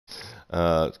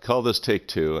Call this take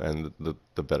two and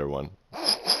the better one.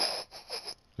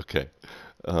 Okay.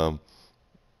 Um,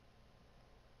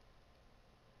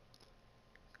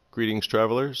 Greetings,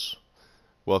 travelers.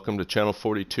 Welcome to Channel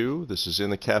 42. This is In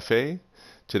the Cafe.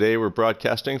 Today we're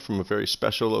broadcasting from a very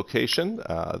special location.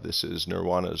 This is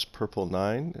Nirwana's Purple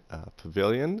 9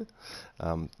 Pavilion.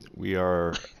 We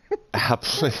are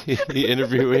happily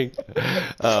interviewing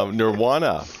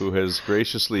Nirwana, who has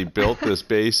graciously built this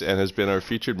base and has been our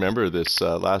featured member this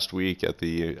last week at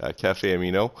the Cafe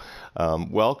Amino.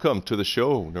 Welcome to the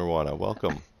show, Nirwana.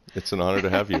 Welcome. It's an honor to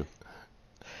have you.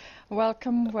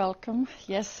 Welcome, welcome.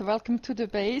 Yes, welcome to the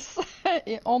base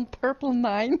on Purple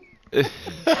 9.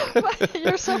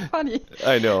 You're so funny.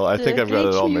 I know. I think I've got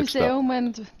it all mixed up.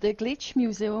 The Glitch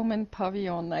Museum and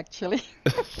Pavilion, actually.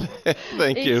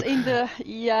 Thank you. It's in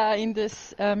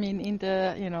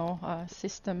the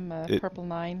system Purple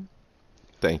 9.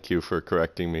 Thank you for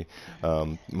correcting me.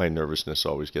 My nervousness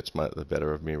always gets the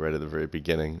better of me right at the very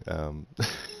beginning.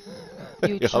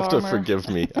 You'll have to forgive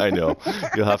me. I know.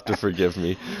 You'll have to forgive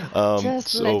me.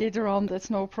 Just let it run.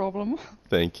 That's no problem.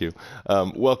 Thank you.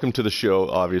 Welcome to the show,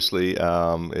 obviously.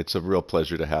 It's a real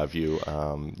pleasure to have you.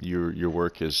 Your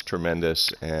work is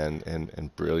tremendous and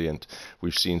brilliant.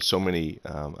 We've seen so many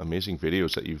amazing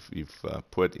videos that you've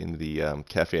put in the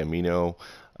Cafe Amino,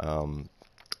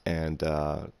 and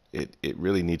it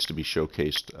really needs to be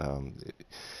showcased.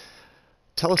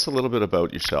 Tell us a little bit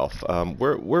about yourself.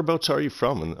 Whereabouts are you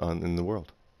from in the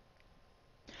world?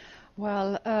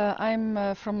 Well,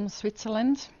 I'm from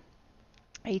Switzerland.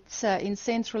 It's in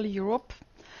Central Europe.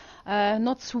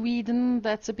 Not Sweden,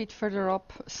 that's a bit further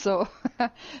up. So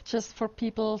just for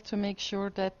people to make sure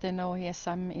that they know, yes,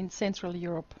 I'm in Central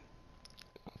Europe.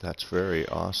 That's very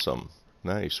awesome.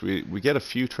 Nice. We get a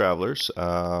few travelers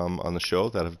on the show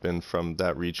that have been from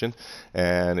that region,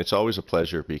 and it's always a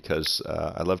pleasure because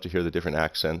I love to hear the different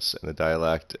accents and the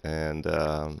dialect, and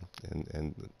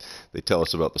they tell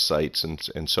us about the sights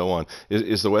and so on.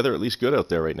 Is the weather at least good out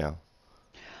there right now?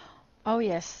 Oh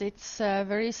yes, it's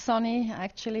very sunny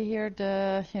actually here.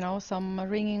 Some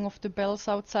ringing of the bells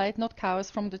outside, not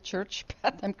cows from the church,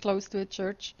 but I'm close to a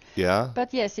church. Yeah.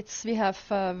 But yes, we have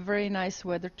very nice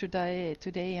weather today,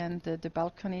 and the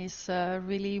balcony is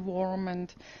really warm,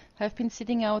 and have been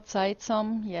sitting outside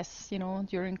some, yes,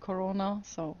 during Corona.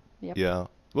 So yep. Yeah.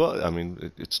 Well, I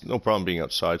mean, it's no problem being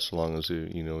outside so long as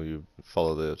you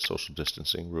follow the social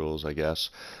distancing rules, I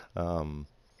guess.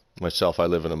 Myself, I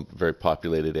live in a very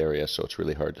populated area, so it's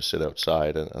really hard to sit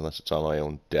outside unless it's on my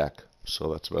own deck.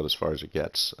 So that's about as far as it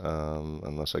gets,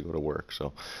 unless I go to work.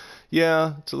 So,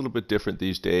 yeah, it's a little bit different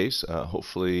these days.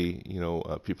 Hopefully,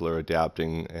 people are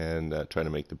adapting and trying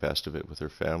to make the best of it with their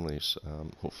families.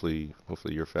 Hopefully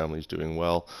your family's doing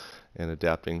well and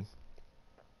adapting.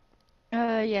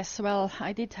 Yes, well,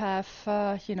 I did have,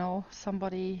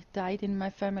 somebody died in my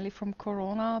family from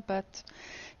Corona, but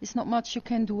it's not much you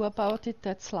can do about it.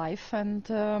 That's life, and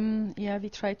we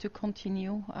try to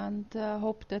continue and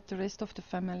hope that the rest of the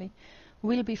family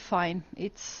will be fine.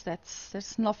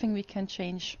 There's nothing we can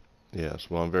change. Yes,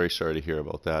 well, I'm very sorry to hear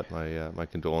about that. My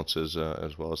condolences,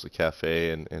 as well as the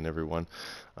cafe and everyone.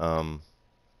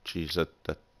 Geez,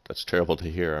 that's terrible to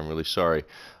hear. I'm really sorry.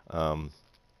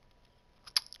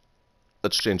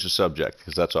 Let's change the subject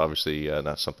because that's obviously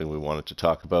not something we wanted to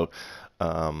talk about,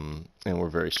 and we're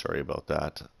very sorry about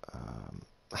that.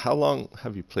 How long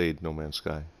have you played No Man's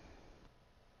Sky?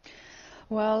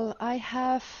 Well, I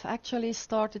have actually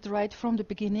started right from the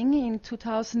beginning in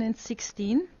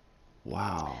 2016.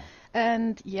 Wow.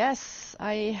 And yes,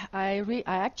 I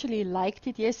actually liked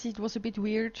it. Yes, it was a bit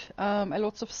weird. A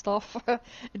lots of stuff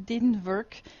didn't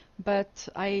work, but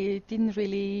I didn't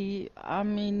really. I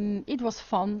mean, it was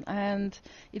fun and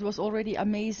it was already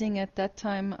amazing at that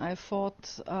time. I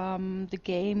thought the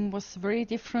game was very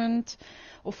different.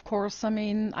 Of course, I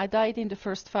mean, I died in the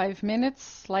first 5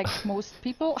 minutes, like most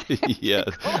people. Yeah,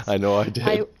 I know I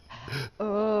did.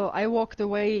 I walked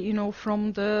away,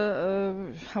 from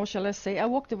the how shall I say? I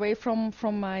walked away from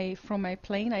my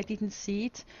plane. I didn't see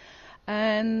it,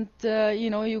 and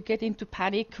you get into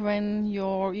panic when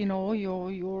your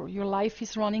life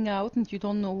is running out and you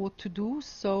don't know what to do.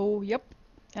 So yep,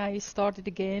 I started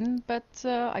again, but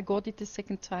I got it the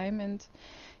second time, and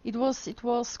it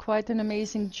was quite an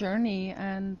amazing journey,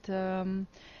 and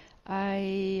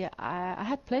I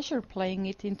had pleasure playing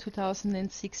it in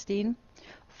 2016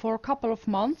 for a couple of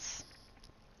months.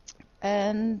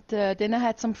 And then I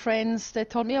had some friends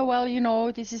that told me, oh,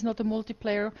 well, this is not a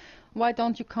multiplayer. Why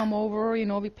don't you come over?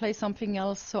 We play something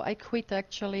else. So I quit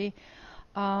actually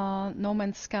No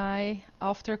Man's Sky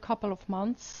after a couple of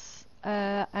months.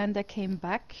 And I came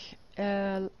back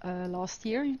last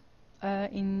year,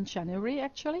 in January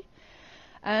actually,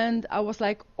 and I was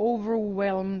like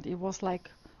overwhelmed. It was like,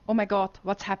 oh my God,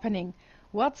 what's happening?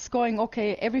 What's going?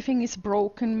 Okay, everything is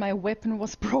broken. My weapon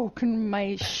was broken.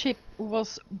 My ship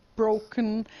was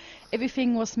broken.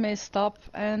 Everything was messed up,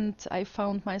 and I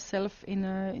found myself in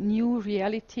a new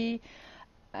reality.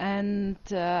 And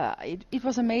it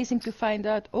was amazing to find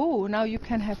out, oh, now you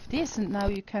can have this, and now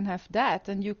you can have that,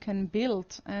 and you can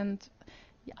build. And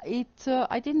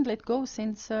I didn't let go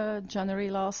since January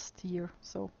last year.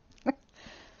 So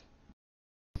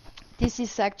this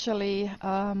is actually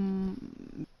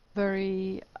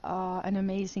very an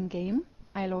amazing game.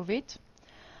 I love it.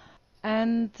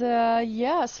 And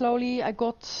yeah, slowly I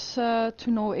got to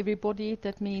know everybody.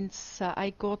 That means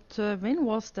I got, when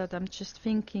was that? I'm just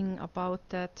thinking about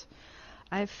that.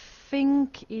 I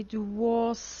think it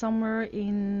was somewhere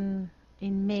in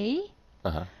May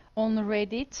Uh-huh. on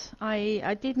Reddit. I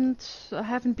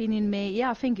haven't been in May.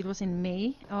 Yeah, I think it was in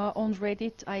May. On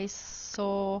Reddit, I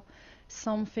saw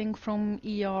something from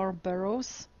E.R.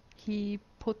 Burroughs. He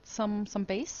put some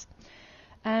base.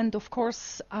 And of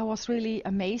course, I was really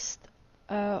amazed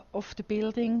of the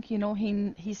building, you know,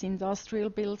 his industrial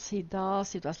builds he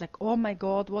does. It was like, oh my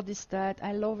God, what is that?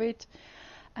 I love it.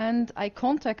 And I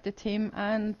contacted him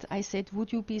and I said,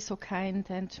 would you be so kind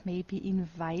and maybe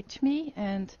invite me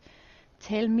and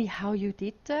tell me how you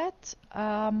did that?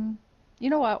 You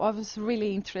know, I was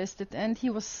really interested, and he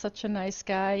was such a nice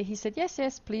guy. He said, yes,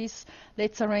 yes, please,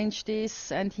 let's arrange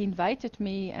this. And he invited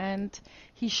me, and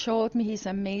he showed me his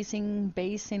amazing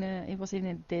base it was in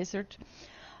a desert.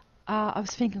 I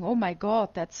was thinking, oh my God,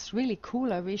 that's really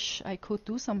cool. I wish I could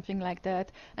do something like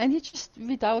that. And he just,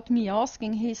 without me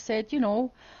asking, he said, you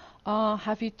know,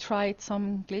 have you tried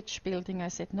some glitch building? I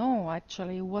said, no,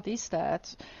 actually, what is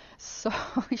that? So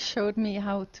he showed me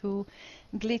how to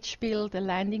glitch build a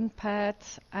landing pad,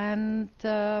 and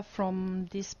from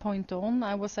this point on,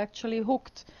 I was actually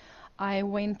hooked. I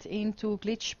went into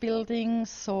glitch building,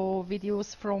 saw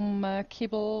videos from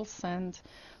Kibbles, and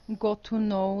got to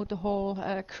know the whole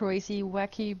crazy,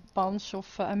 wacky bunch of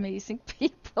amazing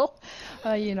people.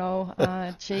 You know,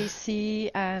 JC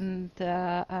and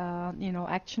you know,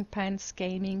 Action Pants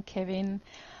Gaming, Kevin,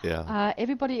 Yeah.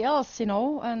 everybody else, you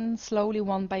know, and slowly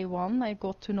one by one I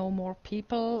got to know more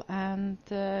people, and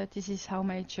this is how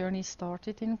my journey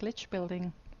started in glitch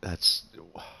building. That's,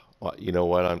 well, you know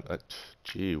what?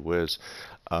 Gee whiz.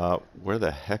 Where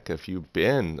the heck have you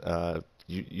been?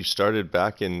 You started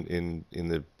back in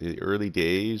the early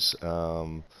days.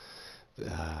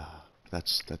 Uh,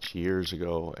 that's years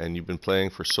ago, and you've been playing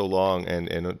for so long, and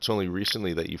it's only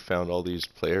recently that you found all these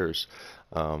players.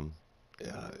 Um,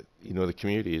 you know, the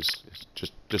community is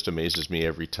just amazes me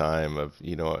every time of,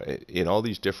 you know, in all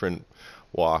these different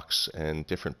walks and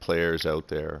different players out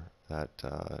there that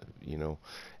you know,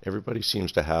 everybody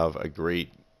seems to have a great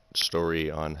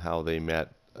story on how they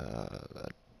met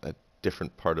a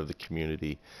different part of the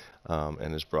community,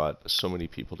 and has brought so many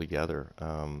people together.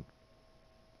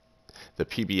 The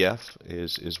PBF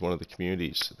is one of the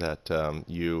communities that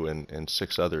you and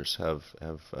six others have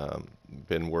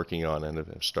been working on and have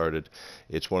started.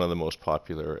 It's one of the most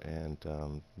popular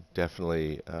and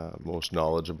definitely most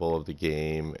knowledgeable of the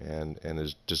game, and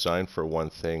is designed for one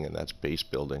thing, and that's base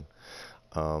building.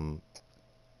 Um,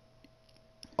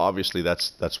 Obviously,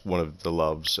 that's one of the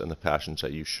loves and the passions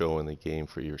that you show in the game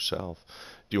for yourself.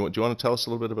 Do you want to tell us a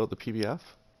little bit about the PBF?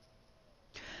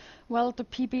 Well, the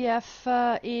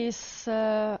PBF is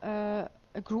a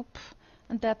group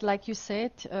that, like you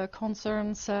said,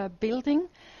 concerns building.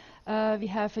 We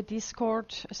have a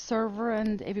Discord server,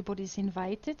 and everybody's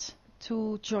invited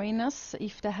to join us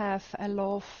if they have a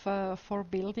love for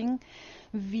building.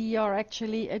 We are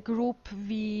actually a group.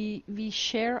 We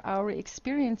share our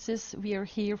experiences. We are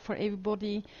here for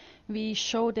everybody. We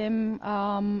show them,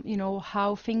 you know,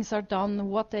 how things are done,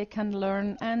 what they can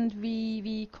learn, and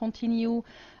we continue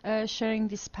sharing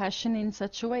this passion in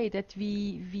such a way that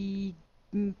we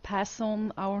pass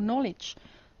on our knowledge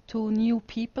to new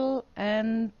people,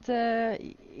 and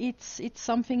it's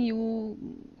something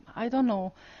I don't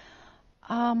know.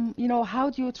 You know, how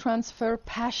do you transfer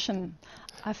passion?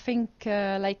 I think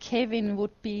like Kevin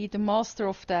would be the master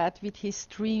of that with his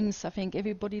streams. I think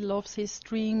everybody loves his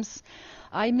streams.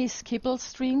 I miss Kibble's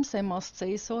streams, I must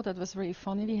say so. That was very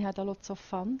funny. We had a lots of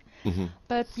fun. Hmm.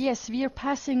 But yes, we are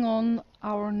passing on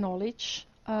our knowledge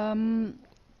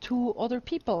to other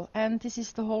people, and this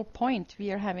is the whole point.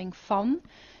 We are having fun.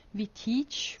 We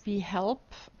teach, we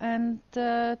help, and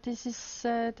this is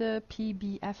the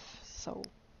PBF. So.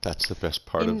 That's the best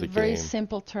part of In the very game.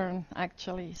 simple term,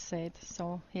 actually said.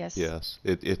 So yes. Yes,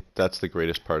 that's the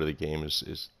greatest part of the game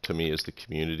is to me is the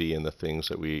community and the things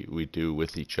that we do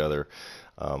with each other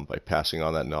by passing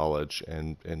on that knowledge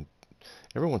and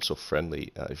everyone's so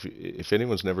friendly. If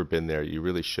anyone's never been there, you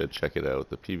really should check it out.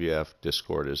 The PVF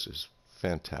Discord is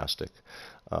fantastic,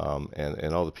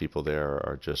 and all the people there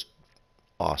are just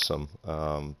awesome.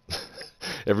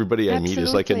 Everybody I meet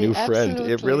is like a Absolutely, new friend.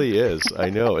 It absolutely. really is. I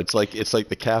know. It's like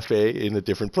the cafe in a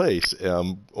different place,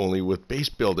 only with base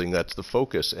building. That's the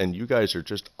focus, and you guys are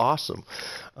just awesome.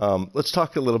 Let's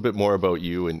talk a little bit more about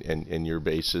you and your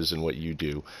bases and what you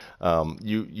do.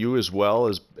 You as well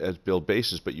as build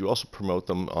bases, but you also promote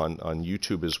them on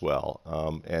YouTube as well,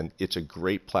 and it's a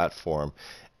great platform.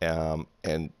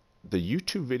 And the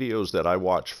YouTube videos that I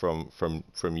watch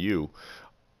from you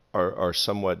are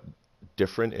somewhat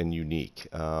different and unique.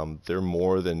 They're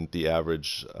more than the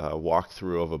average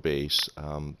walkthrough of a base.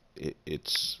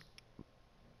 It's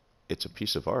a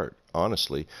piece of art,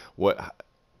 honestly. What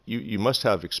you must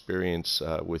have experience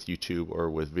with YouTube or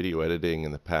with video editing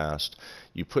in the past.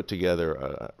 You put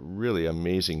together really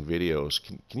amazing videos.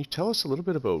 Can you tell us a little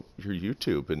bit about your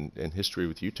YouTube and history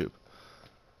with YouTube?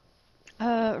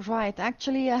 Right.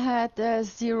 Actually, I had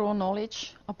zero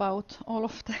knowledge about all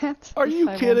of that, Are if you I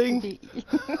want to kidding? be.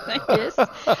 Yes,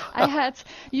 I had.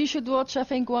 You should watch, I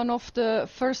think, one of the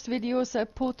first videos I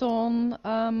put on.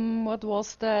 What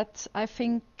was that? I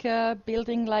think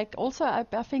building like, also,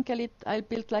 I think I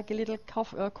built like a little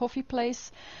coffee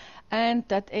place, and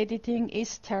that editing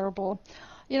is terrible.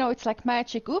 You know, it's like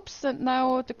magic. Oops, and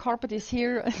now the carpet is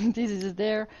here and this is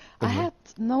there. I Hmm. had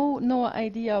no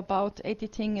idea about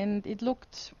editing, and it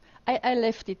looked. I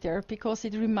left it there because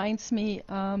it reminds me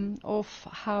of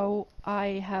how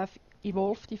I have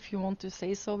evolved, if you want to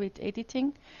say so, with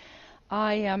editing.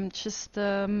 I am just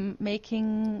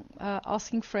asking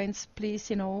friends, please,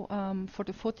 for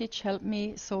the footage, help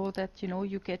me so that,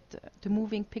 you get the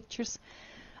moving pictures.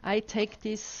 I take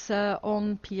this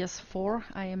on PS4.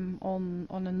 I am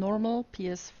on a normal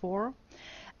PS4,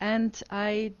 and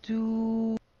I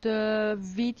do the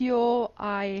video.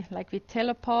 I like with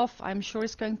telepath. I'm sure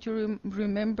it's going to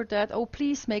remember that. Oh,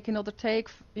 please make another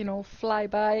take.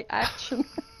 Flyby action.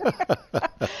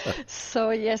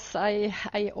 So yes, I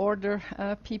order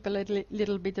people a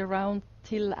little bit around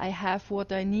till I have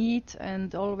what I need,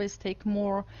 and always take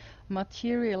more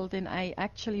material than I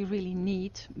actually really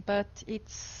need. But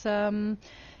it's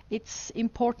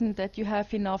important that you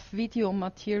have enough video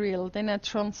material. Then I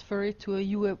transfer it to a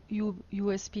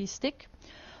USB stick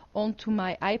onto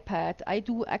my iPad. I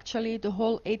do actually the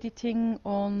whole editing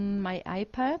on my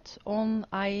iPad on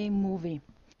iMovie.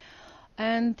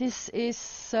 And this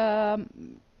is a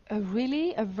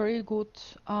very good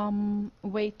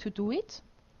way to do it.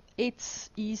 It's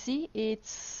easy,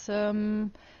 it's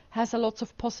has a lot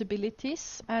of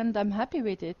possibilities, and I'm happy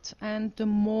with it. And the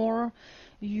more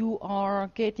you are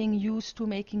getting used to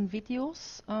making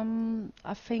videos,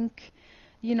 I think,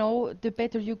 the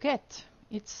better you get.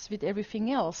 It's with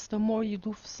everything else. The more you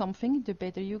do something, the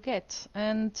better you get.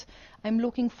 And I'm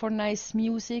looking for nice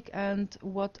music, and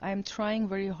what I'm trying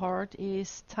very hard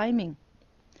is timing.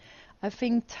 I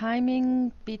think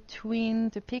timing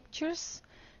between the pictures,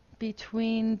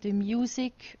 between the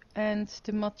music and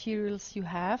the materials you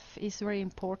have is very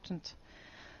important.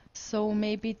 So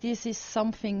maybe this is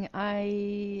something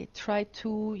I try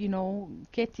to,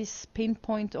 get this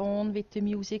pinpoint on with the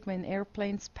music when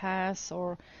airplanes pass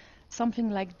or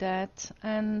something like that,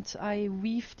 and I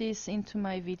weave this into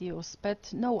my videos.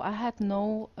 But no, I had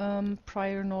no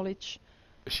prior knowledge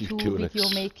You to do an video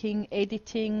ex making,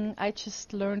 editing. I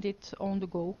just learned it on the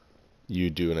go. you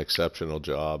do an exceptional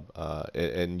job,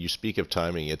 and you speak of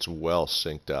timing. It's well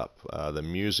synced up. The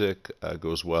music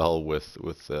goes well with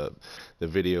the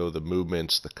video, the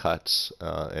movements, the cuts,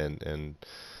 and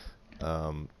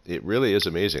it really is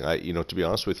amazing. To be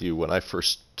honest with you, when I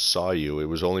first saw you, it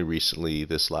was only recently,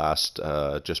 this last,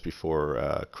 just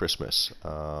before Christmas,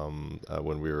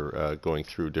 when we were going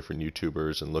through different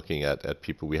YouTubers and looking at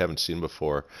people we haven't seen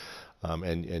before,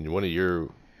 and one of your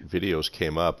videos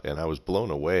came up, and I was blown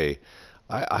away.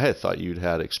 I had thought you'd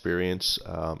had experience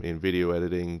in video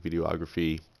editing,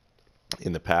 videography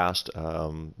in the past.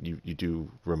 You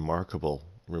do remarkable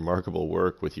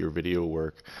work with your video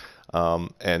work,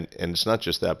 and it's not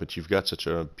just that, but you've got such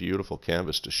a beautiful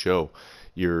canvas to show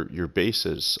your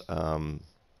bases.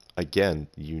 Again,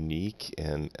 unique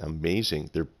and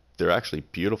amazing. They're actually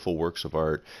beautiful works of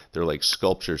art. They're like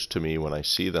sculptures to me when I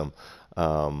see them.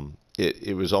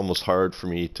 it was almost hard for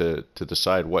me to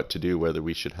decide what to do, whether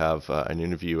we should have an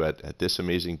interview at this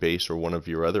amazing base or one of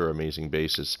your other amazing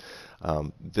bases.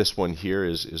 This one here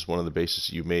is one of the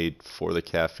bases you made for the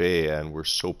cafe, and we're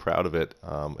so proud of it,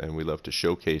 and we love to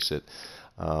showcase it.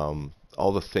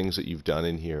 All the things that you've done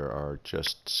in here are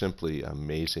just simply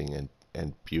amazing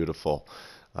and beautiful.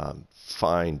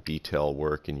 Fine detail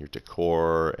work in your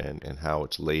decor and how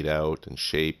it's laid out and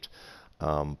shaped.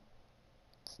 Um,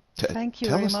 Thank you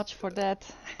Tell very us. much for that.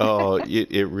 Oh,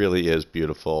 it really is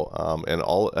beautiful, and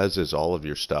all as is all of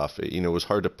your stuff. It was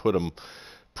hard to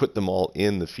put them all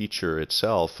in the feature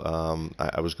itself.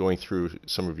 I was going through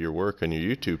some of your work on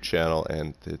your YouTube channel,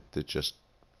 and the just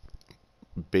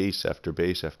base after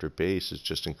base after base is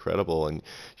just incredible, and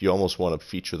you almost want to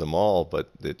feature them all, but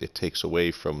it takes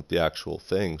away from the actual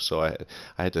thing. So I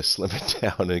had to slim it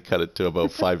down and cut it to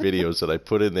about 5 videos that I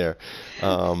put in there,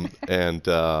 and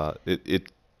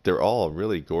it they're all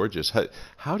really gorgeous.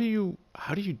 How do you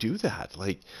do that?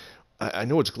 Like, I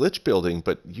know it's glitch building,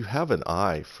 but you have an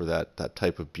eye for that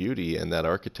type of beauty and that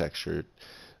architecture.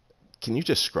 Can you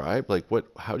describe like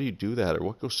how do you do that, or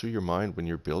what goes through your mind when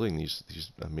you're building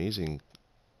these amazing?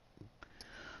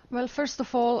 Well, first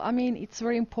of all, I mean, it's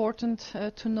very important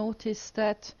to notice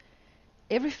that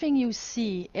everything you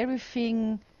see,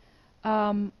 everything,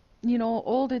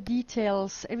 all the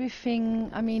details, everything,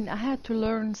 I mean, I had to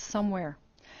learn somewhere.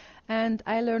 And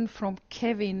I learned from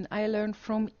Kevin, I learned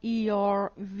from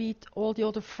ER with all the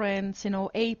other friends,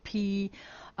 AP,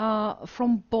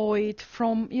 from Boyd,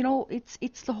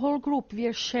 it's the whole group we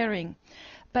are sharing.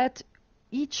 But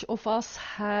each of us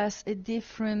has a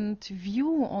different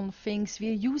view on things.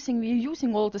 We're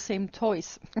using all the same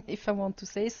toys, if I want to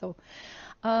say so.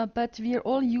 But we are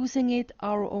all using it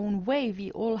our own way.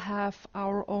 We all have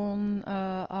our own,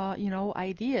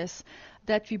 ideas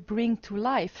that we bring to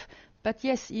life. But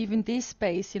yes, even this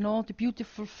space, the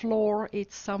beautiful floor,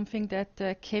 it's something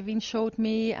that Kevin showed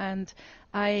me, and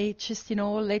I just,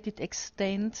 let it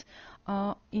extend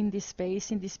in this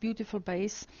space, in this beautiful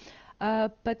base.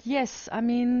 But yes, I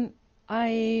mean,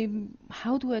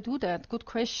 how do I do that? Good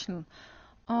question.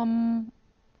 Um,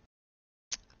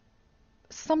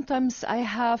 Sometimes I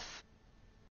have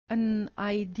an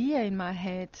idea in my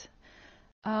head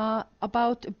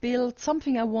about a build,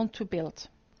 something I want to build.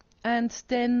 And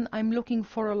then I'm looking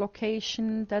for a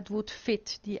location that would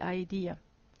fit the idea.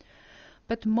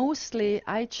 But mostly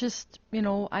I just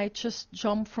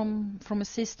jump from a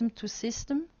system to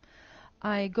system.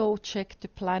 I go check the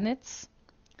planets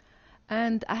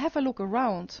and I have a look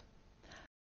around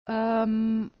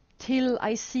till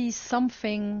I see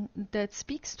something that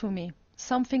speaks to me,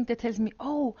 something that tells me,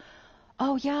 oh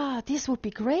yeah, this would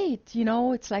be great.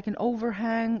 It's like an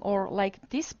overhang, or like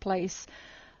this place.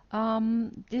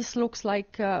 This looks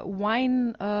like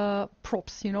wine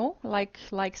props,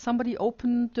 like somebody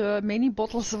opened many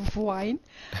bottles of wine,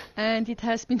 and it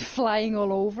has been flying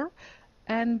all over.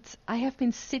 And I have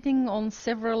been sitting on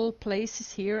several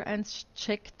places here and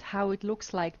checked how it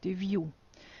looks like, the view.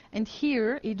 And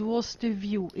here it was the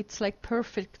view. It's like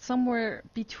perfect, somewhere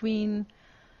between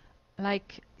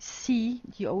like sea,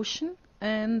 the ocean,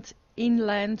 and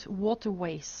inland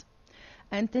waterways.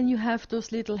 And then you have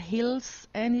those little hills,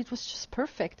 and it was just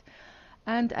perfect.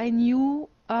 And I knew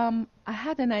I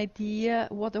had an idea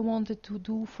what I wanted to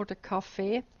do for the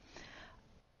cafe.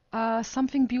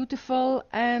 Something beautiful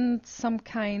and some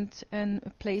kind and a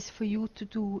place for you to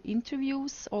do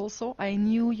interviews also. I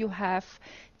knew you have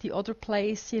the other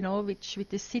place, which with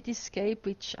the cityscape,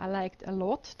 which I liked a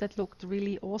lot. That looked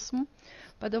really awesome.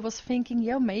 But I was thinking,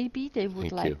 yeah, maybe they would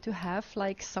Thank you. like to have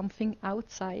like something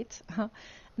outside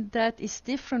that is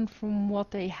different from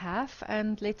what they have,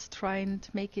 and let's try and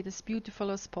make it as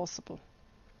beautiful as possible.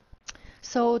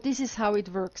 So this is how it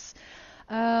works.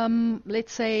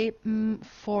 Let's say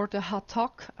for the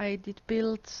Hatak, I did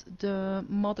build the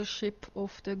mothership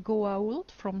of the Goa'uld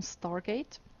from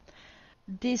Stargate.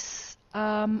 This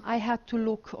I had to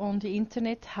look on the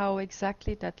internet how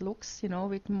exactly that looks,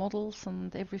 with models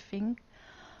and everything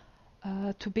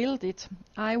to build it.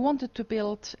 I wanted to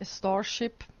build a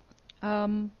starship.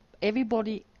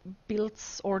 Everybody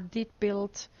builds or did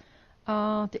build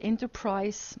the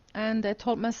Enterprise, and I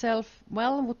told myself,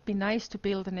 well, it would be nice to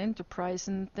build an Enterprise.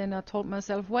 And then I told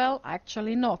myself, well,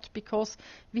 actually not, because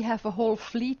we have a whole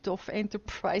fleet of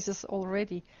Enterprises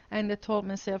already. And I told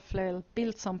myself, well,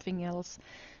 build something else.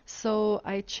 So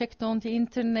I checked on the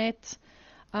internet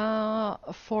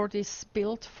for this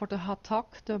build for the Hatak,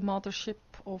 the mothership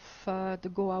of the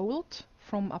Goa'uld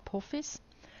from Apophis.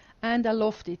 And I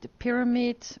loved it. The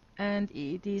pyramid, and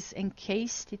it is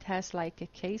encased. It has like a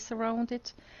case around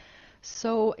it.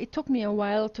 So it took me a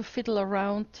while to fiddle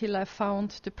around till I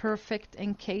found the perfect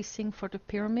encasing for the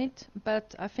pyramid,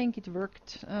 but I think it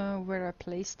worked where I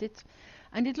placed it,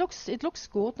 and it looks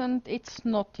good, and it's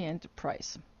not the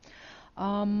enterprise.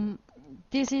 Um,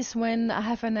 this is when I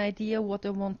have an idea what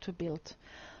I want to build.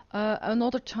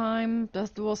 Another time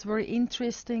that was very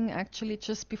interesting, actually,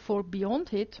 just before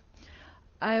Beyond it,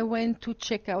 I went to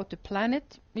check out the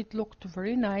planet. It looked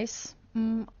very nice.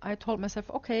 I told myself,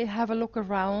 okay, have a look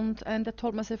around, and I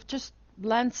told myself, just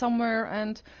land somewhere.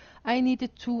 And I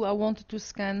wanted to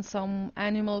scan some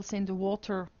animals in the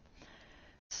water.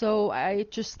 So I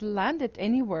just landed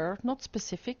anywhere, not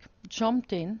specific,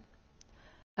 jumped in,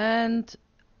 and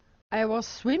I was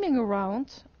swimming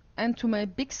around. And to my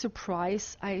big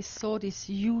surprise, I saw this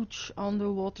huge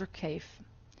underwater cave,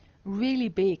 really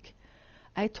big.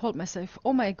 I told myself,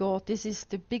 oh my God, this is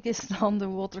the biggest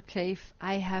underwater cave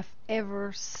I have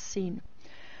ever seen.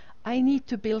 I need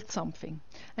to build something.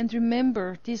 And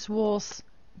remember, this was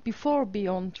before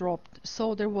Beyond dropped,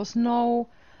 so there was no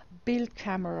build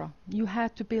camera. You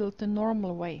had to build the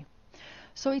normal way.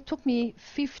 So it took me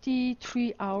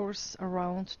 53 hours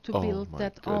around to Oh build my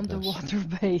that goodness. underwater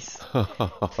base.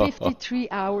 53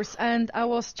 hours, and I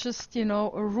was just, a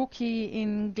rookie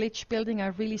in glitch building. I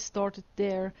really started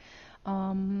there,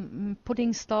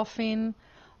 putting stuff in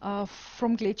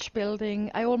from glitch building.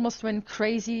 I almost went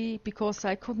crazy because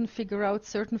I couldn't figure out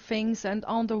certain things, and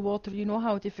underwater, you know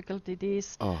how difficult it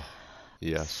is. Oh,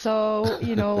 yes. So,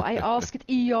 I asked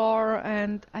ER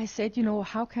and I said,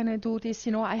 how can I do this?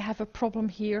 I have a problem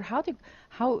here. How,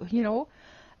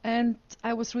 and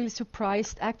I was really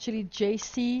surprised. Actually,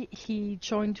 JC, he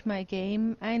joined my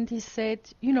game and he said,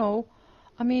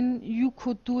 I mean, you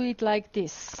could do it like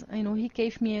this. He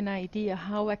gave me an idea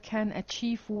how I can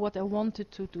achieve what I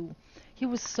wanted to do. He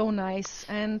was so nice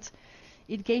and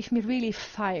it gave me really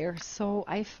fire. So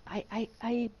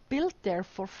I built there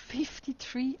for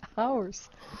 53 hours.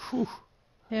 Whew.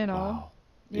 You know. Wow.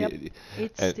 Yep.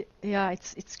 And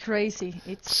It's crazy.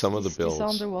 It's some of the this builds,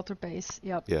 underwater base.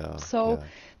 Yep. yeah, So yeah.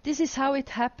 this is how it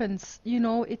happens.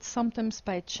 It's sometimes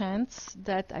by chance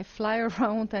that I fly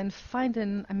around and find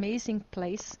an amazing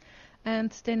place, and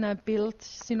then I build.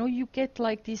 You get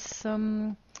like this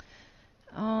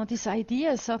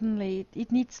idea suddenly.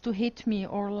 It needs to hit me,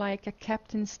 or like a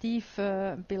Captain Steve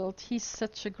build. He's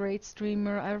such a great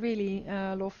streamer. I really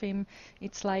love him.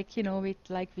 It's like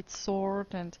with Sword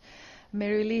and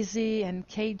Mary Lizzie and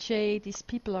KJ. These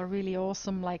people are really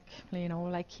awesome. Like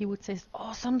he would say,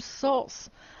 awesome sauce.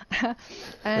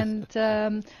 And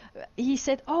he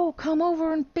said, "Oh, come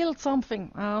over and build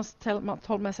something."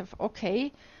 Told myself,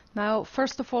 "Okay." Now,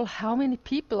 first of all, how many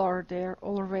people are there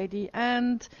already?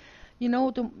 And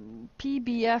the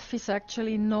PBF is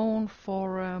actually known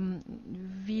for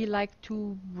we like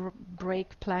to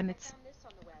break planets.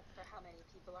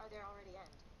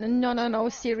 No, no, no,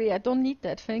 Siri, I don't need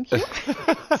that. Thank you.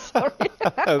 Sorry.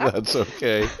 That's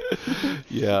okay.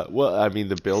 Yeah, well, I mean,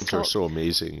 the builds are So, so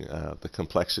amazing. The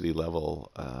complexity level,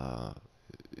 yeah,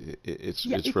 it's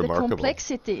the remarkable.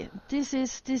 complexity. This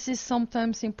is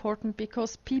sometimes important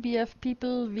because PBF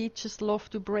people, we just love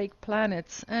to break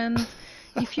planets. And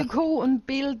if you go and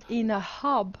build in a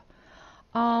hub,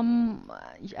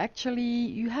 actually,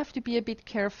 you have to be a bit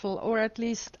careful, or at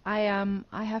least I am.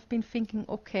 I have been thinking,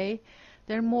 okay,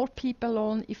 there are more people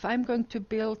on. If I'm going to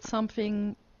build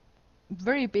something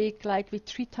very big, like with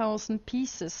 3,000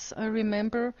 pieces,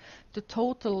 remember the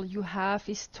total you have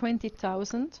is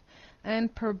 20,000,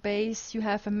 and per base you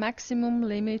have a maximum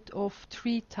limit of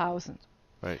 3,000.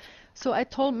 Right. So I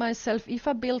told myself, if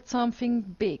I build something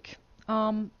big,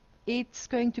 it's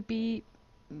going to be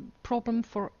problem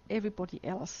for everybody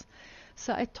else.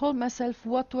 So I told myself,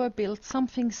 what do I build?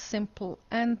 Something simple.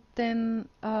 And then,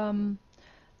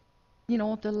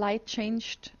 the light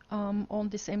changed on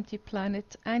this empty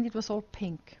planet, and it was all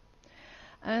pink.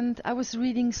 And I was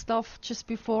reading stuff just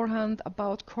beforehand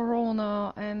about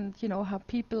Corona and, how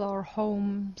people are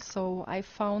home. So I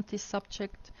found this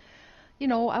subject.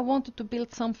 I wanted to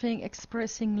build something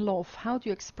expressing love. How do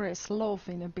you express love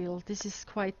in a build? This is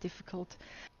quite difficult.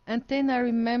 And then I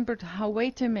remembered how,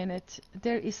 wait a minute,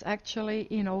 there is actually,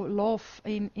 love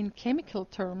in chemical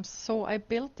terms. So I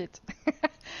built it.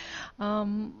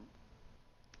 um,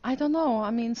 I don't know.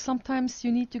 I mean, sometimes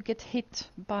you need to get hit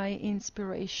by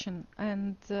inspiration,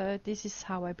 and this is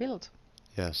how I build.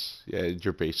 Yes. Yeah,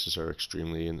 your bases are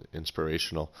extremely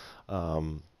inspirational.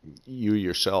 you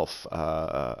yourself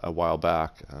a while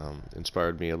back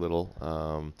inspired me a little.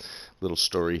 Little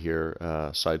story here,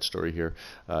 side story here.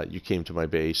 You came to my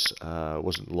base.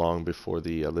 Wasn't long before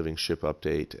the Living Ship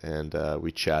update, and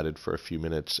we chatted for a few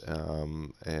minutes.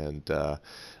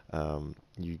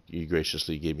 You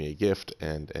graciously gave me a gift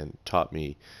and taught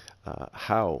me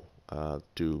how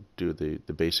do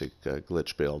the basic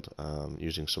glitch build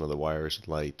using some of the wires and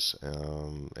lights,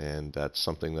 and that's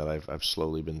something that I've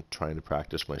slowly been trying to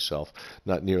practice myself.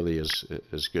 Not nearly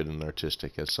as good and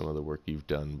artistic as some of the work you've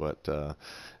done, but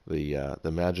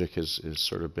the magic has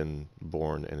sort of been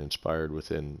born and inspired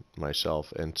within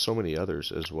myself and so many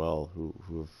others as well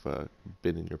who have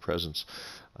been in your presence.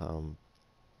 Um,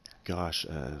 gosh.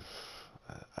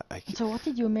 I, So what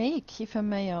did you make, if I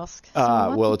may ask? So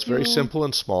what well, it's did very you? simple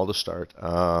and small to start.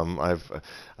 I've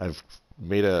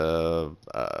made a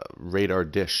radar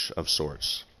dish of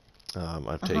sorts. I've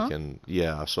Uh-huh. taken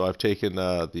so I've taken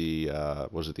the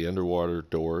was it the underwater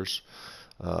doors,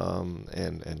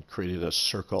 and created a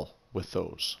circle with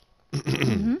those.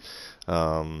 Mm-hmm.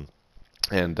 um,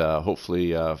 and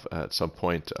hopefully at some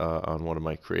point on one of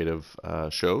my creative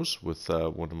shows with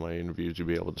one of my interviews, you'll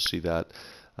be able to see that.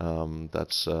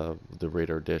 That's the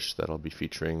radar dish that I'll be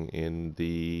featuring in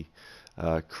the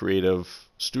creative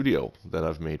studio that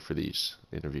I've made for these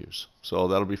interviews. So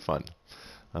that'll be fun.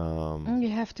 Um, You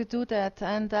have to do that,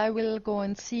 and I will go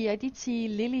and see. I did see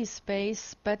Lily's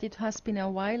space, but it has been a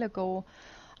while ago.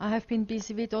 I have been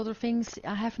busy with other things.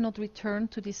 I have not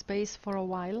returned to this space for a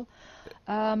while.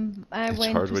 I it's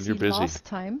went hard to when you're see busy. last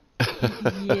time.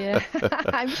 Yeah,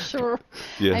 I'm sure. I'm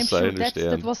Yes, I sure that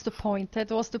understand. was the point. That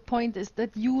was the point is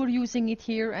that you were using it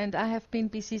here and I have been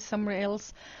busy somewhere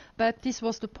else. But this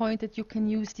was the point that you can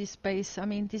use this space. I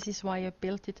mean, this is why I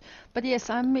built it. But yes,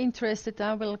 I'm interested.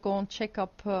 I will go and check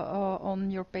up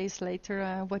on your base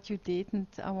later what you did, and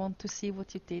I want to see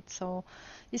what you did. So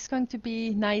it's going to be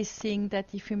nice seeing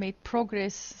that if you made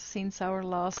progress since our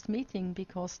last meeting,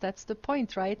 because that's the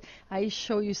point, right? I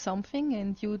show you something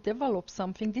and you develop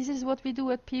something. This is what we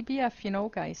do at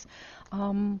PBF, guys.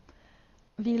 Um,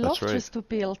 we That's love right. just to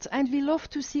build, and we love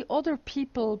to see other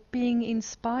people being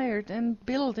inspired and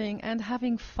building and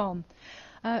having fun,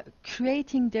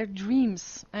 creating their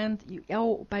dreams. And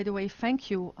oh, by the way, thank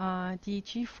you,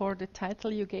 DG, for the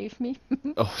title you gave me.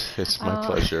 Oh, it's my uh,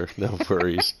 pleasure. No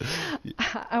worries.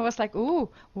 I was like, "Ooh,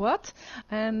 what?"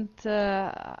 And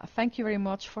thank you very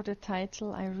much for the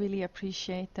title. I really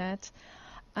appreciate that.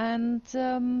 And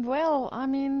well, I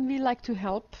mean, we like to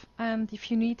help. And if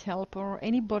you need help or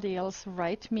anybody else,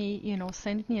 write me,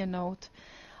 send me a note.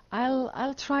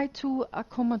 I'll try to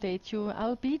accommodate you.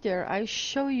 I'll be there. I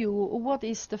show you what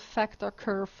is the factor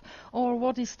curve or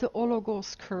what is the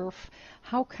Ologos curve.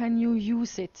 How can you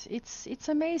use it? It's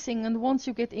amazing. And once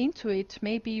you get into it,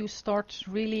 maybe you start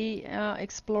really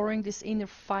exploring this inner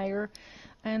fire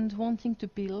and wanting to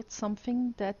build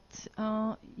something that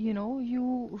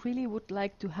you really would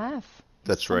like to have. It's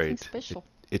That's something right. special.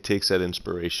 It takes that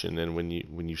inspiration, and when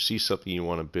you see something you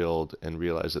want to build and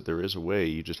realize that there is a way,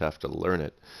 you just have to learn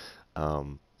it.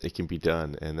 It can be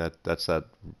done, and that's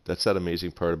that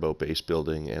amazing part about base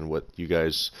building, and what you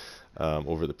guys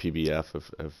over the PBF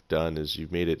have done is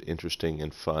you've made it interesting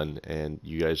and fun, and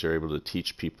you guys are able to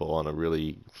teach people on a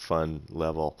really fun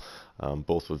level,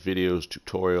 both with videos,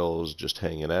 tutorials, just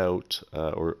hanging out,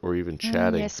 or even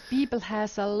chatting. Yes, people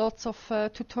has a lots of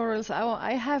tutorials.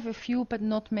 I have a few, but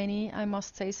not many, I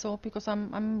must say so, because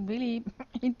I'm really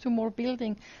into more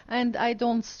building, and I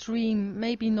don't stream.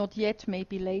 Maybe not yet,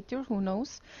 maybe later, who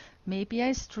knows? Maybe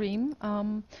I stream.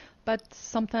 But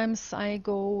sometimes I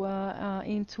go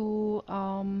into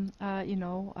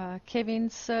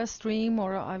Kevin's stream,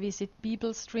 or I visit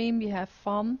people's stream. We have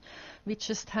fun. We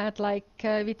just had like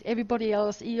with everybody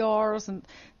else ERs and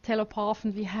telepath,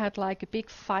 and we had like a big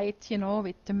fight,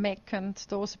 with the mech and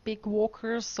those big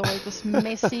walkers. So it was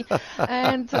messy,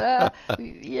 and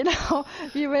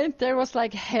we went there was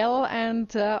like hell,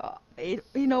 and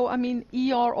I mean,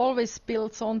 ER always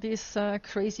builds on these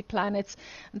crazy planets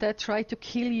that try to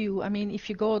kill you. I mean, if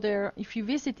you go there, if you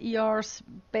visit ER's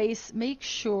base, make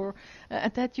sure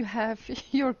that you have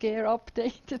your gear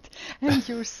updated and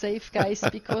you're safe, guys,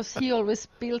 because he always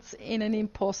builds in an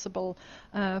impossible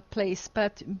place.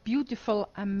 But beautiful,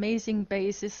 amazing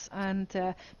bases, and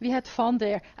we had fun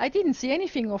there. I didn't see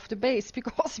anything of the base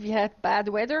because we had bad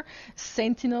weather,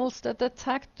 sentinels that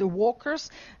attacked, the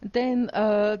walkers, then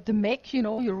the mech,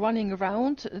 you're running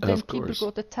around, then Of people course.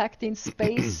 got attacked in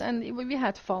space, and we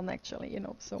had fun actually,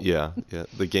 so. Yeah, yeah,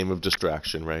 the game of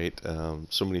distraction, right?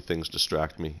 So many things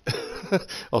distract me.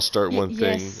 I'll start one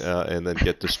thing Yes. and then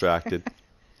get distracted.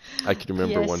 I can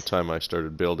remember one Yes. time I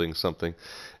started building something,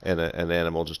 and an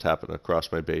animal just happened to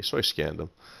cross my base, so I scanned them,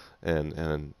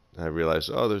 and I realized,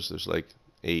 oh, there's like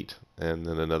eight, and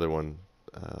then another one,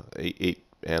 eight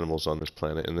animals on this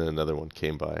planet, and then another one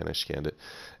came by, and I scanned it,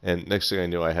 and next thing I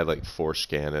knew, I had like four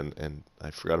scanned, and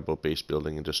I forgot about base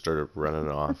building and just started running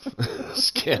off,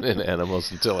 scanning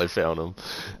animals until I found them,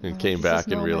 and came This is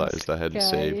back and No Man's realized I hadn't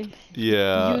saved. Sky. You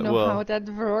Yeah, know how well, that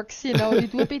works. You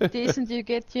do a bit this and you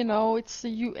get, it's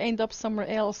you end up somewhere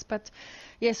else. But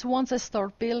yes, once I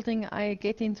start building, I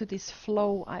get into this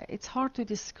flow. It's hard to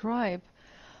describe.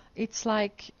 It's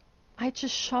like I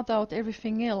just shut out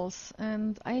everything else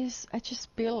and I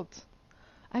just build.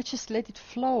 I just let it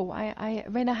flow.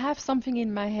 When I have something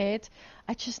in my head,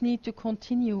 I just need to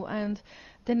continue, and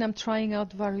then I'm trying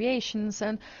out variations.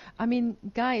 And I mean,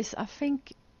 guys, I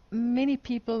think many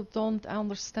people don't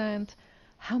understand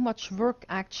how much work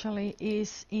actually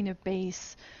is in a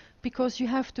base, because you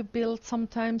have to build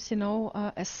sometimes,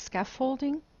 a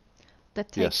scaffolding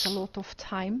that takes a yes, lot of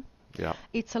time. yeah.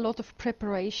 It's a lot of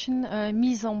preparation,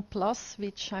 mise en place,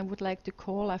 which I would like to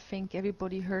call, I think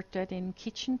everybody heard that in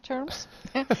kitchen terms.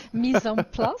 Mise en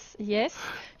place, yes.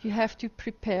 You have to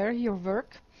prepare your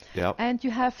work Yep. and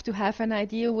you have to have an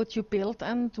idea what you build.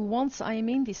 And once I'm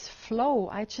in this flow,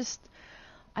 I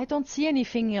don't see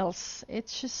anything else.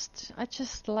 I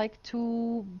just like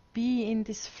to be in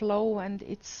this flow, and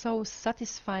it's so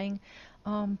satisfying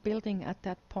building at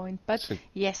that point. But So,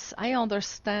 yes, I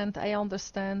understand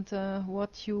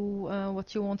what you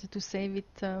wanted to say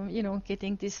with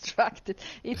getting distracted.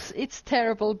 It's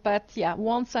terrible, but yeah,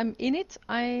 once I'm in it,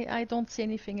 I don't see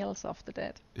anything else after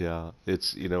that. yeah,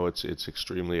 it's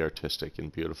extremely artistic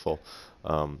and beautiful.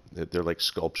 They're like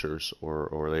sculptures, or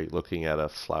like looking at a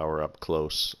flower up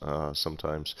close.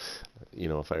 Sometimes,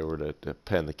 if I were to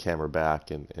pan the camera back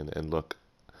and look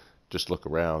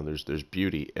around, there's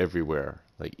beauty everywhere.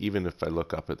 Like even if I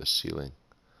look up at the ceiling,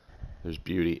 there's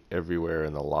beauty everywhere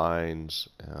in the lines,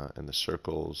 and the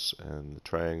circles and the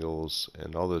triangles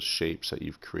and all those shapes that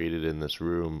you've created in this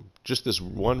room. Just this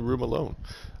one room alone,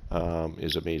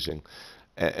 is amazing.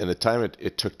 And the time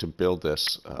it took to build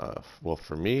this, well,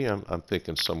 for me, I'm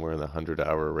thinking somewhere in the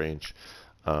 100-hour range.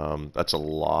 That's a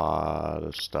lot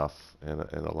of stuff, and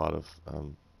a lot of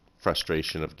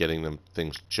frustration of getting them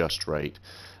things just right.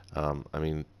 I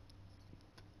mean,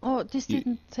 Oh, this you,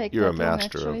 didn't take you're a that long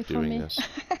master actually of for doing me. this.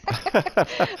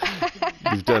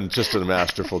 You've done just a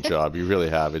masterful job. You really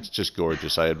have. It's just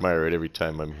gorgeous. I admire it every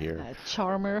time I'm here.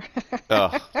 Charmer.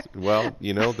 Uh, well,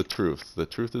 the truth. The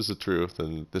truth is the truth,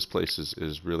 and this place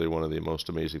is really one of the most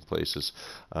amazing places.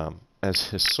 As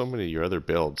so many of your other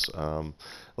builds.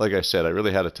 Like I said, I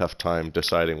really had a tough time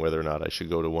deciding whether or not I should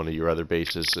go to one of your other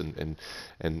bases and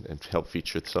help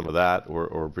feature some of that,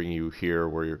 or bring you here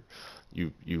where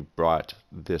you brought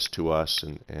this to us,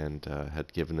 and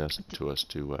had given us to us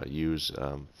to use,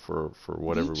 for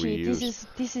whatever we DJ, this use. is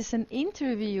this is an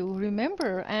interview,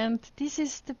 remember? And this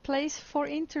is the place for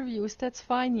interviews. That's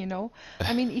fine.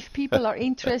 I mean, if people are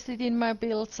interested in my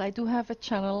builds, I do have a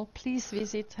channel. Please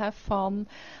visit, have fun,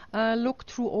 look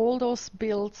through all those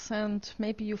builds, and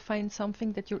maybe you find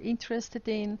something that you're interested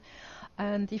in.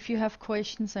 And if you have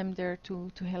questions, I'm there to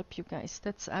help you guys.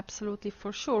 That's absolutely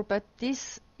for sure. But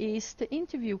this is the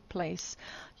interview place.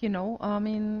 I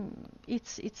mean,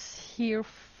 it's here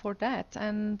for that,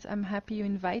 and I'm happy you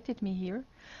invited me here,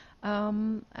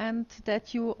 and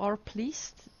that you are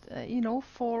pleased,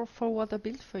 for what I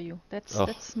built for you. That's Oh,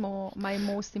 that's more my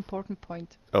most important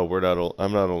point. oh,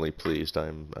 I'm not only pleased.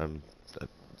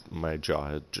 My jaw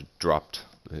had dropped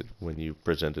when you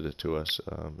presented it to us.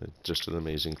 It's just an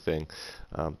amazing thing.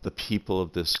 The people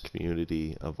of this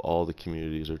community, of all the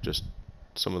communities, are just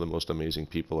some of the most amazing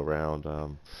people around.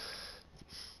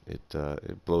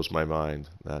 It blows my mind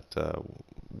that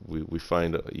we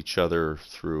find each other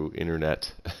through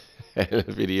internet and a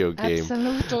video game,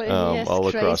 Absolutely, yes, all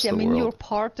across crazy. I the mean, you're world.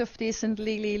 part of this, and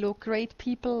Lily, look, great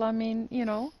people. I mean,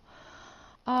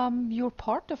 you're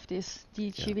part of this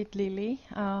Yeah. DG with Lily,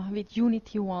 with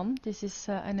Unity One. This is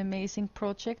an amazing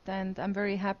project, and I'm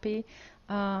very happy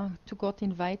to got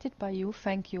invited by you.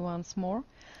 Thank you once more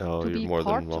Oh, to you're be more than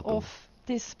part welcome. of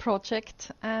this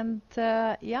project. And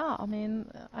yeah, I mean,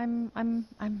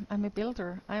 I'm a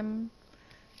builder. I'm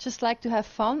just like to have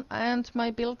fun, and my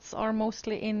builds are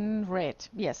mostly in red.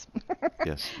 Yes,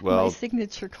 Yes. my Well,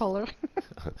 signature color.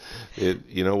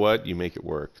 you know what? You make it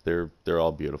work. They're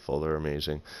all beautiful. They're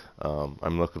amazing.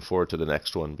 I'm looking forward to the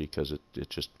next one because it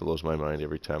just blows my mind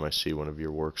every time I see one of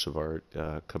your works of art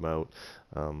come out.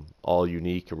 all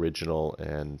unique, original,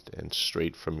 and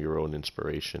straight from your own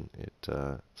inspiration.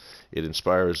 It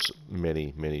inspires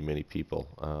many, many, many people,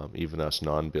 even us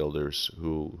non-builders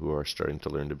who are starting to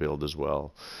learn to build as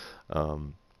well.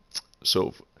 Um,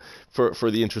 so, for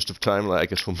the interest of time, I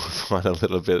guess we'll move on a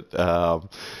little bit.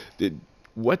 Did,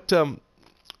 what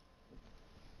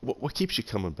what keeps you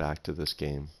coming back to this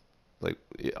game? Like,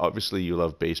 obviously you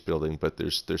love base building, but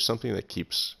there's something that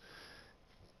keeps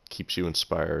you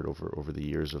inspired over the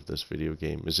years of this video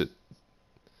game. Is it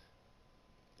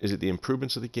the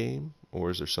improvements of the game, or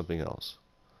is there something else?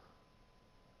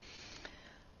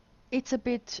 It's a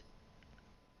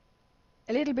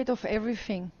little bit of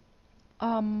everything.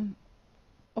 Um,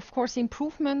 of course,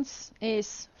 improvements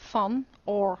is fun,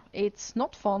 or it's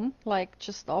not fun, like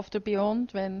just after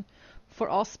Beyond, when for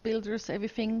us builders,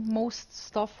 most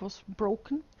stuff was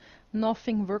broken,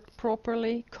 nothing worked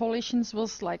properly, collisions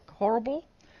was like horrible.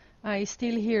 I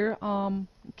still hear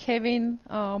Kevin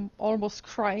almost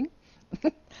crying.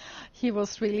 He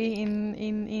was really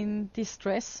in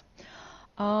distress.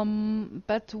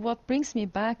 But what brings me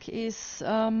back is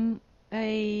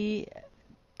a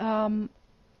um,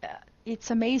 uh,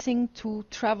 it's amazing to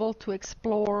travel, to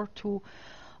explore,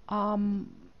 um,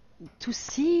 to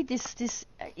see this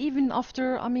even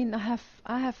after. I mean,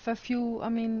 I have a few. I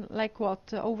mean, like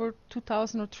what over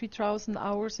 2,000 or 3,000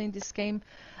 hours in this game,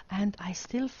 and I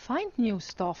still find new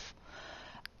stuff.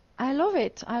 I love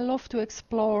it. I love to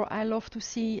explore. I love to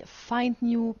find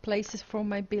new places for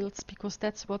my builds, because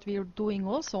that's what we are doing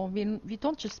also. We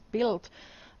don't just build.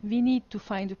 We need to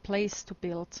find a place to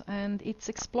build, and it's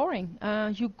exploring.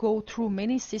 You go through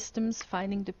many systems,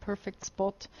 finding the perfect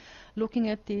spot, looking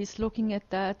at this, looking at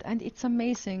that, and it's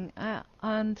amazing.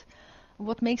 And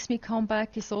what makes me come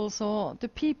back is also the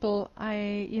people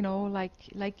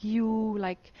like you,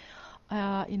 like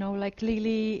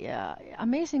Lily,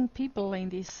 amazing people in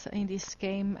this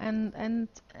game, and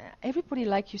everybody,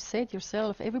 like you said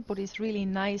yourself, everybody is really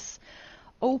nice,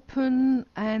 open,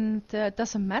 and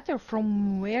doesn't matter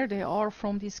from where they are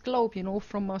from this globe,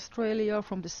 from Australia,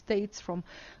 from the States, from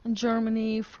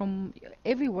Germany, from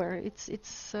everywhere.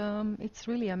 It's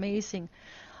really amazing.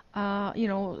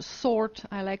 Sword,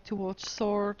 I like to watch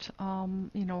Sword,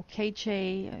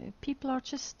 KJ. People are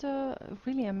just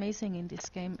really amazing in this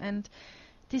game, and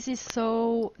this is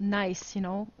so nice.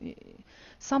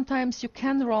 Sometimes you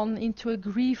can run into a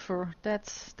griefer.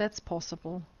 That's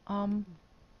possible.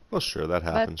 Well, sure, that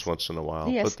happens But once in a while,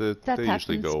 but yes, that they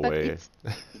usually happens. go But away. it's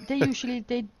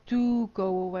they do go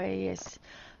away. Yes,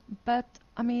 but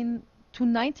I mean, to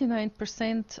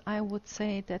 99%, I would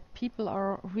say that people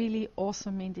are really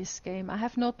awesome in this game. I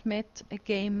have not met a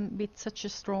game with such a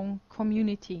strong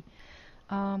community,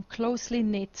 closely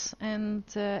knit, and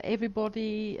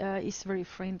everybody is very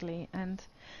friendly. And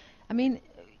I mean,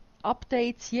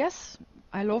 updates, yes,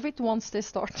 I love it once they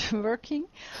start working.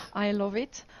 I love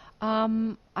it.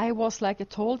 I was like I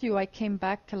told you, I came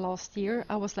back last year.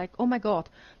 I was like, oh my God,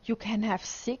 you can have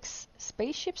 6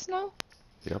 spaceships now.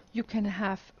 Yep. You can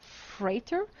have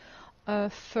freighter,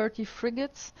 30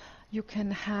 frigates. You can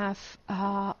have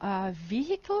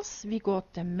vehicles. We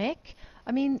got the mech.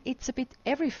 I mean, it's a bit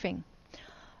everything.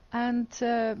 And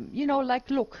like,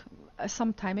 look,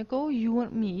 some time ago, you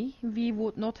and me, we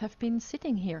would not have been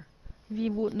sitting here. We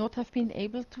would not have been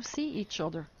able to see each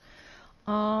other.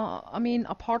 I mean,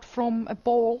 apart from a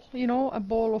ball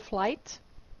of light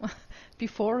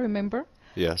before, remember?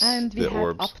 Yes, And we the had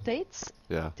orbs. updates,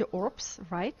 Yeah. the orbs,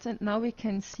 right? And now we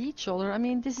can see each other. I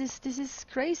mean, this is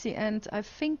crazy, and I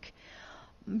think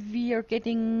we are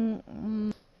getting,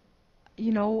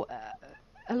 you know, uh,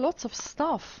 a lot of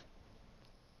stuff.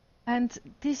 And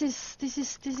this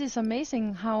is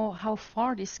amazing how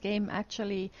far this game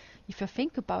actually, if I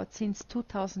think about since Oh,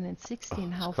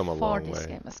 2016, it's how come a far long this way.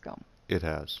 game has come. It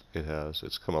has. It has.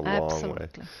 It's come a long way.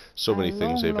 Absolutely. So A many things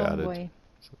long, they've long added. way.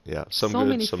 Yeah, some So good,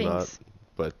 many some not, things.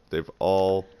 but they've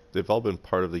all been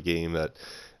part of the game that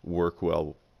work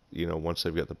well, once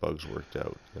they've got the bugs worked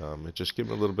out. It just give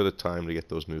them a little bit of time to get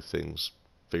those new things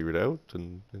figured out,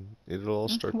 and it'll all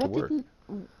Mm. start to What work. didn't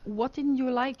what didn't you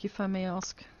like, if I may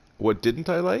ask? What didn't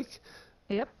I like?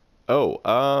 Yep. Oh,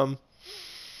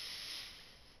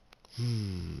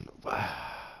 hmm,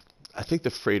 I think the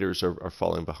freighters are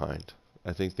falling behind.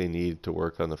 I think they need to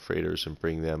work on the freighters and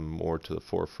bring them more to the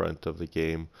forefront of the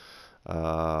game.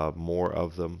 More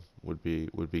of them would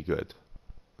be good.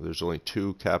 There's only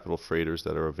 2 capital freighters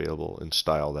that are available in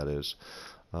style, that is.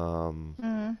 Um,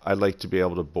 Mm. I'd like to be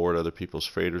able to board other people's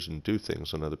freighters and do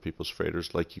things on other people's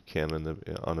freighters like you can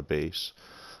on a base.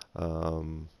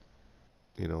 Um,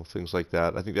 things like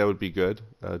that. I think that would be good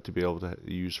to be able to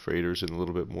use freighters in a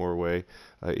little bit more way,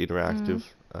 interactive.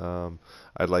 Mm.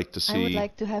 I'd like to I would see.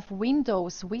 like to have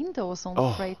windows on the Oh,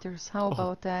 freighters. How oh,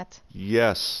 about that?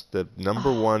 yes, the number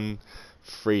Oh, one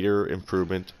freighter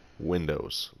improvement,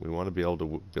 Windows. We want to be able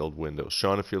to build Windows.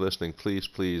 Sean, if you're listening, please,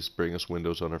 please bring us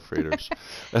Windows on our freighters.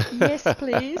 yes,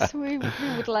 please. We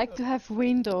would like to have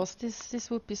windows. This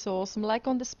would be so awesome. Like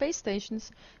on the space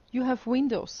stations, you have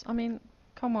windows. I mean,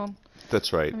 come on.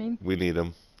 That's right. I mean, We need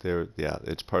them. Yeah,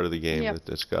 it's part of the game. yep,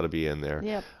 It's got to be in there.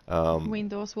 yep. Um,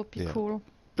 Windows would be yeah. cool.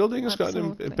 Building has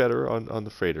gotten Absolutely. better on the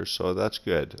freighters, so that's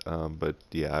good. But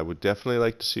yeah, I would definitely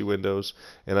like to see Windows,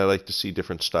 and I like to see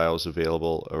different styles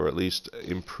available, or at least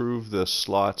improve the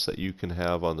slots that you can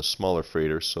have on the smaller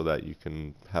freighters, so that you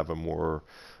can have a more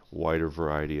wider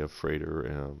variety of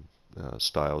freighter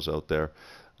styles out there.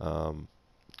 Um,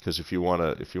 because if you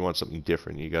want something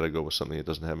different, you got to go with something that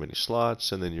doesn't have many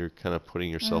slots, and then you're kind of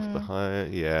putting yourself Mm.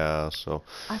 behind. Yeah, so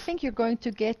I think you're going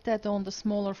to get that on the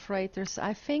smaller freighters.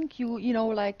 I think you know,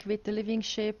 like with the living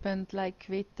ship and like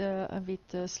with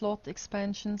the slot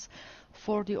expansions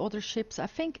for the other ships. I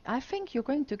think you're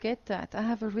going to get that. I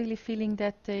have a really feeling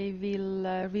that they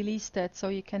will release that so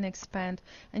you can expand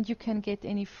and you can get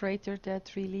any freighter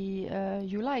that really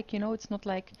you like. You know, it's not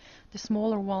like the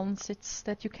smaller ones. It's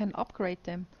that you can upgrade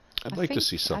them. I'd I like to think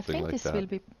see I something think like this that. will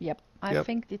be. Yep. Yep.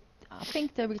 I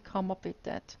think they will come up with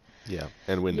that. Yeah,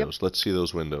 and Yep. Windows. Let's see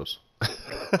those windows.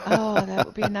 Oh, that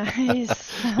would be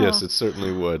nice. Yes, it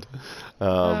certainly would.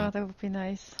 Oh, Um, that would be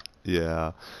nice.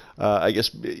 yeah, I guess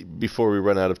before we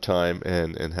run out of time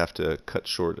and have to cut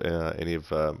short any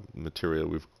of material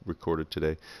we've recorded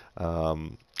today,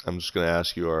 I'm just going to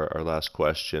ask you our last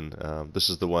question. This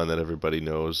is the one that everybody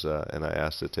knows, and I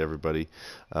asked it to everybody.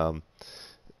 Um,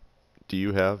 do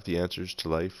you have the answers to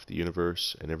life, the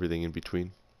universe, and everything in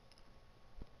between?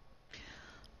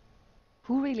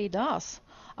 Who really does?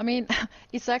 I mean,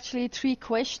 it's actually three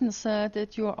questions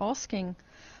that you are asking.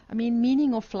 I mean,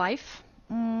 meaning of life,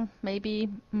 maybe,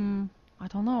 I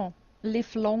don't know,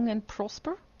 live long and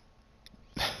prosper?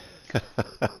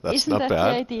 That's Isn't not that the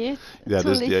bad. idea? That To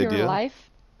is the live your idea. life,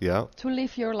 Yeah, to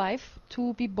live your life,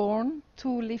 to be born,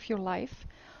 to live your life,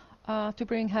 to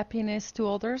bring happiness to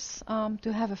others,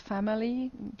 to have a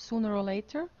family sooner or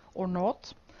later, or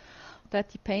not. That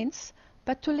depends.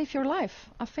 But to live your life,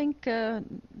 I think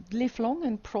live long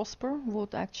and prosper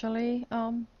would actually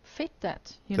fit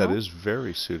that, you that know? is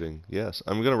very suiting. Yes,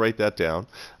 I'm going to write that down.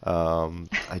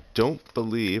 I don't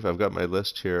believe, I've got my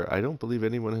list here. I don't believe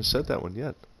anyone has said that one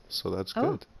yet. So that's Oh,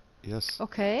 good. Yes.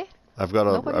 okay. I've got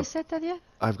a Nobody said that yet?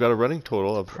 I've got a running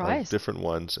total of Surprised. different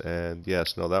ones, and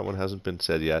yes, no, that one hasn't been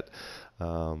said yet.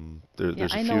 Yeah,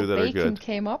 There's a I know few that are bacon good.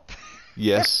 came up.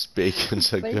 Yes,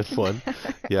 bacon's a good Bacon. one.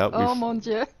 Yeah, Oh we've. mon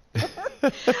Dieu.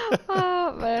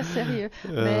 Ah, maar sérieux.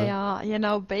 Maar uh, ja, you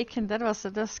know, bacon,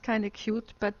 that's kind of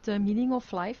cute. But the meaning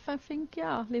of life, I think,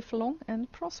 yeah, live long and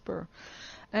prosper.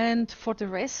 And for the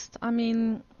rest, I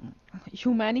mean,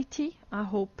 humanity, I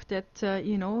hope that,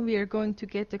 you know, we are going to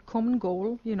get a common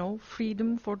goal, you know,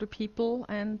 freedom for the people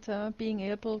and being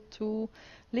able to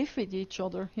live with each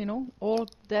other, you know, all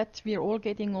that we are all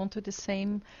getting onto the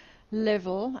same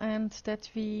level and that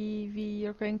we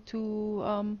are going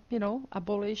to, you know,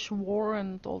 abolish war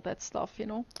and all that stuff, you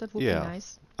know, that would be yeah,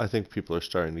 nice. I think people are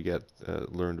starting to get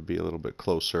learn to be a little bit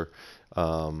closer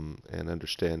and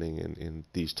understanding in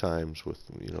these times with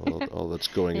all that's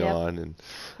going Yeah, on, and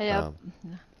yeah, um,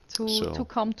 to so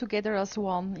come together as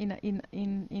one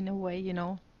in a way, you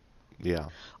know. yeah,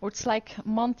 Or it's like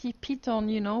Monty Python,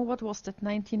 you know, what was that,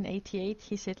 1988?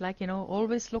 He said, like, you know,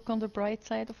 always look on the bright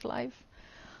side of life,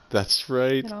 that's you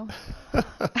right. know.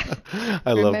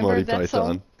 I love Remember Monty that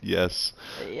song? Python. Yes,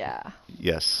 Yeah,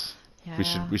 yes.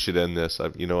 yeah. We should end this.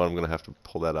 I'm gonna have to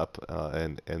pull that up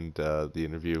and end the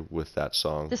interview with that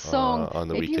song The song, on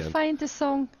the if you weekend. find the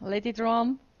song, let it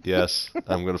run. Yes,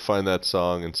 I'm gonna find that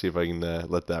song and see if I can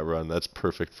let that run. That's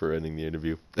perfect for ending the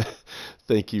interview.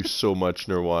 Thank you so much,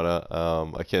 Nirwana.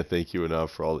 I can't thank you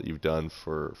enough for all that you've done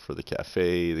for the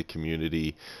cafe, the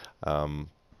community, um,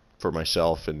 for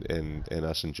myself and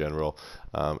us in general.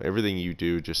 Everything you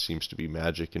do just seems to be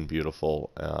magic and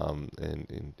beautiful,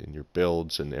 and in your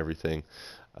builds and everything.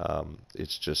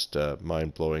 It's just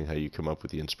mind blowing how you come up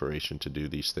with the inspiration to do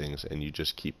these things, and you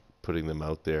just keep putting them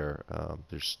out there.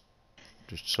 There's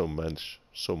so much,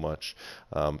 so much.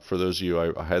 For those of you,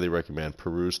 I highly recommend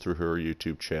peruse through her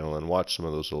YouTube channel and watch some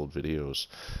of those old videos.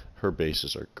 Her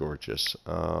bases are gorgeous,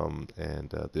 and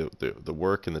the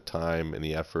work and the time and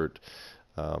the effort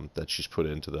that she's put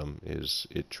into them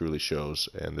it truly shows.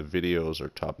 And the videos are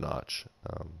top notch.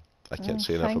 I can't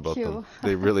say enough Thank about them. you.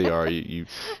 They really are. You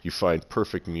find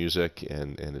perfect music,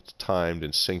 and it's timed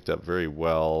and synced up very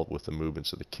well with the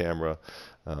movements of the camera.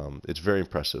 It's very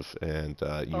impressive, and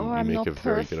Oh, you I'm make a not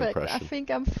very good perfect. I impression.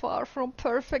 think I'm far from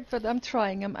perfect, but I'm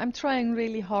trying. I'm trying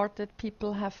really hard that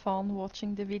people have fun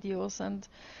watching the videos, and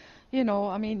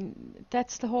I mean,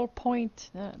 that's the whole point,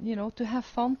 to have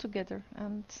fun together.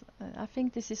 And I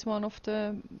think this is one of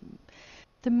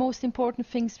the most important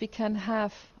things we can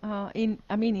have I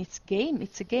mean, it's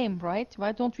a game, right?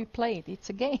 Why don't we play it? It's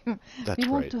a game. We That's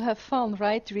want right. to have fun,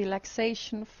 right?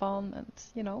 Relaxation, fun, and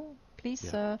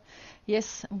please, Yeah.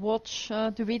 yes, watch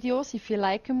the videos if you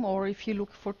like them, or if you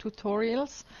look for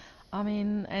tutorials. I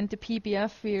mean, and the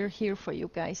PBF, we're here for you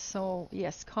guys. So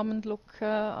yes, come and look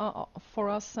for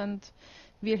us, and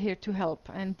we're here to help.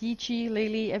 And DG,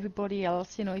 Lily, everybody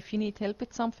else, if you need help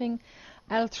with something,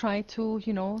 I'll try to,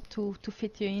 to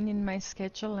fit you in my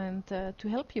schedule, and to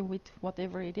help you with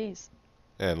whatever it is.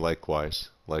 And likewise,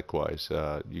 likewise,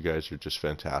 you guys are just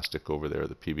fantastic over there at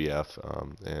the PBF,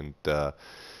 and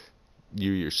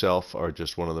you yourself are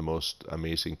just one of the most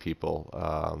amazing people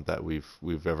that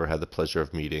we've ever had the pleasure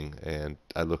of meeting, and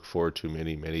I look forward to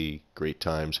many, many great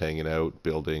times hanging out,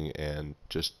 building, and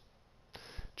just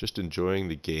enjoying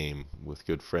the game with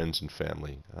good friends and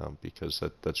family, because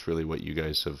that's really what you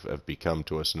guys have become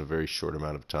to us in a very short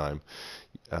amount of time.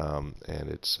 And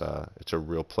it's a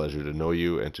real pleasure to know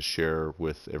you and to share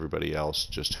with everybody else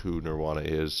just who Nirwana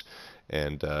is,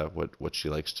 and what she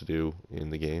likes to do in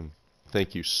the game.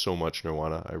 Thank you so much,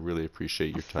 Nirwana. I really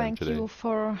appreciate your time Thank today. you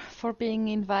for being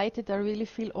invited. I really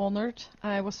feel honored.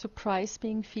 I was surprised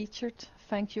being featured.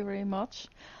 Thank you very much.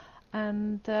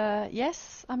 And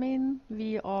yes, I mean,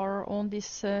 we are on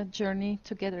this journey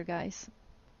together, guys.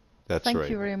 That's Thank right.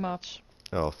 you very much.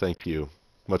 Oh, thank you.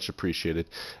 Much appreciated.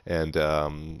 And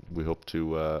we hope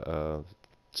to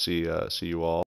see you all